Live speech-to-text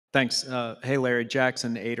Thanks. Hey, Larry.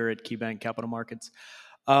 Jackson Ader at KeyBank Capital Markets.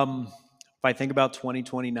 If I think about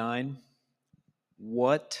 2029,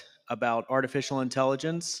 what about artificial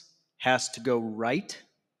intelligence has to go right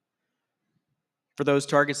for those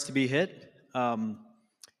targets to be hit? And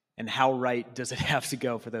how right does it have to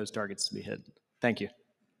go for those targets to be hit? Thank you.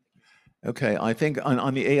 Okay, I think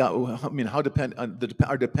on the AI, I mean, our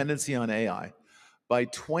dependency on AI. By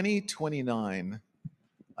 2029,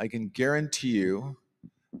 I can guarantee you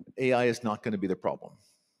AI is not going to be the problem.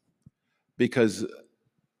 Because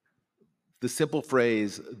the simple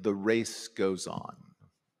phrase, the race goes on.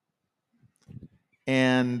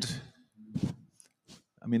 And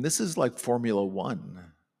I mean, this is like Formula One.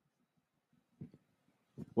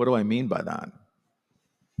 What do I mean by that?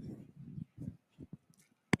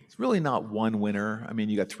 It's really not one winner. I mean,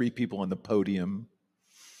 you got three people on the podium,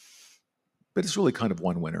 but it's really kind of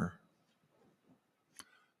one winner.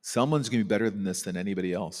 Someone's going to be better than this than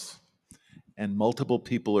anybody else. And multiple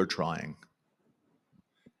people are trying.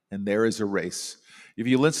 And there is a race. If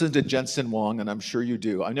you listen to Jensen Huang, and I'm sure you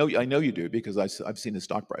do, I know you do because I've seen his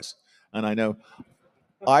stock price, and I know.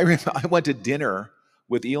 I went to dinner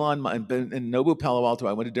with Elon in Nobu Palo Alto.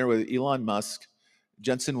 I went to dinner with Elon Musk,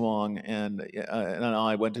 Jensen Huang, and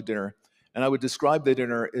I went to dinner, and I would describe the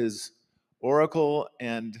dinner as Oracle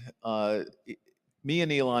and me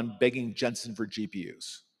and Elon begging Jensen for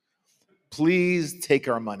GPUs. Please take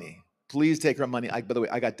our money. Please take our money. By the way,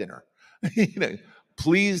 I got dinner.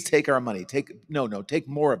 Please take our money. Take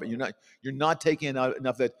more of it. You're not taking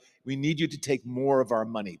enough that we need you to take more of our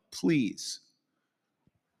money. Please.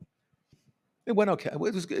 It went okay.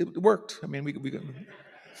 It worked. I mean,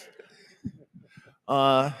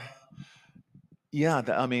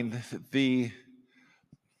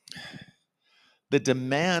 the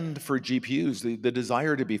demand for GPUs, the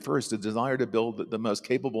desire to be first, the desire to build the most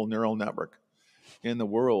capable neural network in the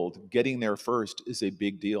world, getting there first is a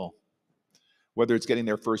big deal. Whether it's getting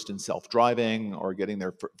there first in self-driving or getting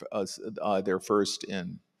there first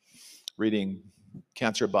in reading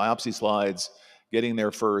cancer biopsy slides, getting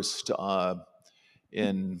there first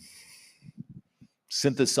in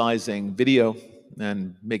synthesizing video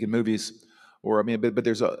and making movies, but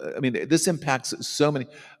this impacts so many.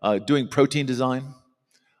 Doing protein design,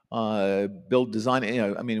 build design.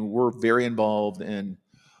 We're very involved in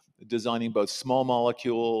designing both small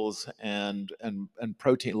molecules and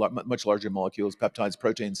protein, much larger molecules, peptides,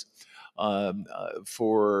 proteins,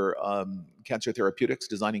 for cancer therapeutics,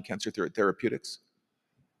 designing cancer therapeutics.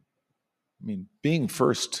 I mean, being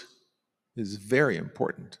first is very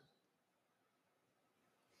important.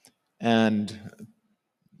 And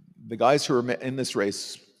the guys who are in this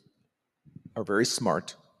race are very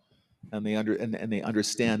smart, and they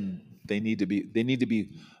understand they need to be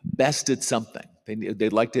best at something.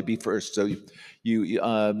 They'd like to be first. So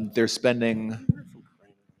they're spending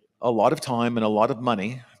a lot of time and a lot of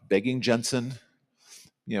money begging Jensen.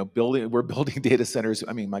 We're building data centers.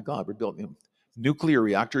 I mean, my God, we're building nuclear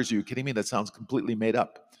reactors. Are you kidding me? That sounds completely made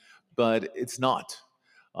up, but it's not.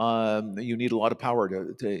 You need a lot of power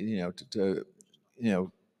to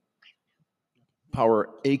power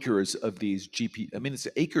acres of these it's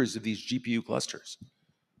acres of these GPU clusters.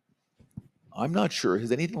 I'm not sure.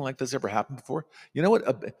 Has anything like this ever happened before? You know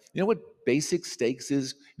what basic stakes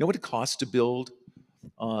is? You know what it costs to build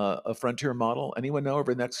a frontier model? Anyone know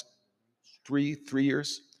over the next three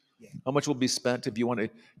years? Yeah. How much will be spent if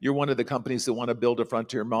you're one of the companies that want to build a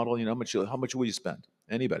frontier model? You know how much will you spend?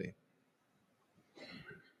 Anybody?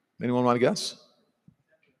 Anyone want to guess?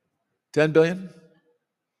 10 billion?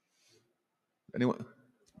 Anyone?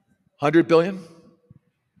 100 billion?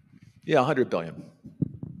 Yeah, 100 billion.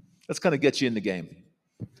 That's kind of gets you in the game.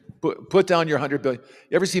 Put down your 100 billion.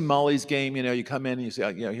 You ever see Molly's Game? You come in and you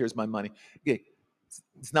say, here's my money. Okay,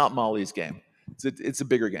 it's not Molly's Game. It's a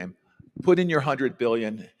bigger game. Put in your 100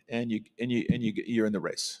 billion, and you're in the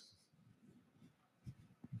race.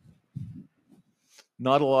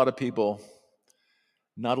 Not a lot of people,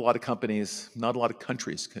 not a lot of companies, not a lot of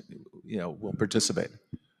countries, will participate.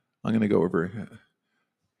 I'm going to go over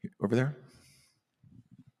there.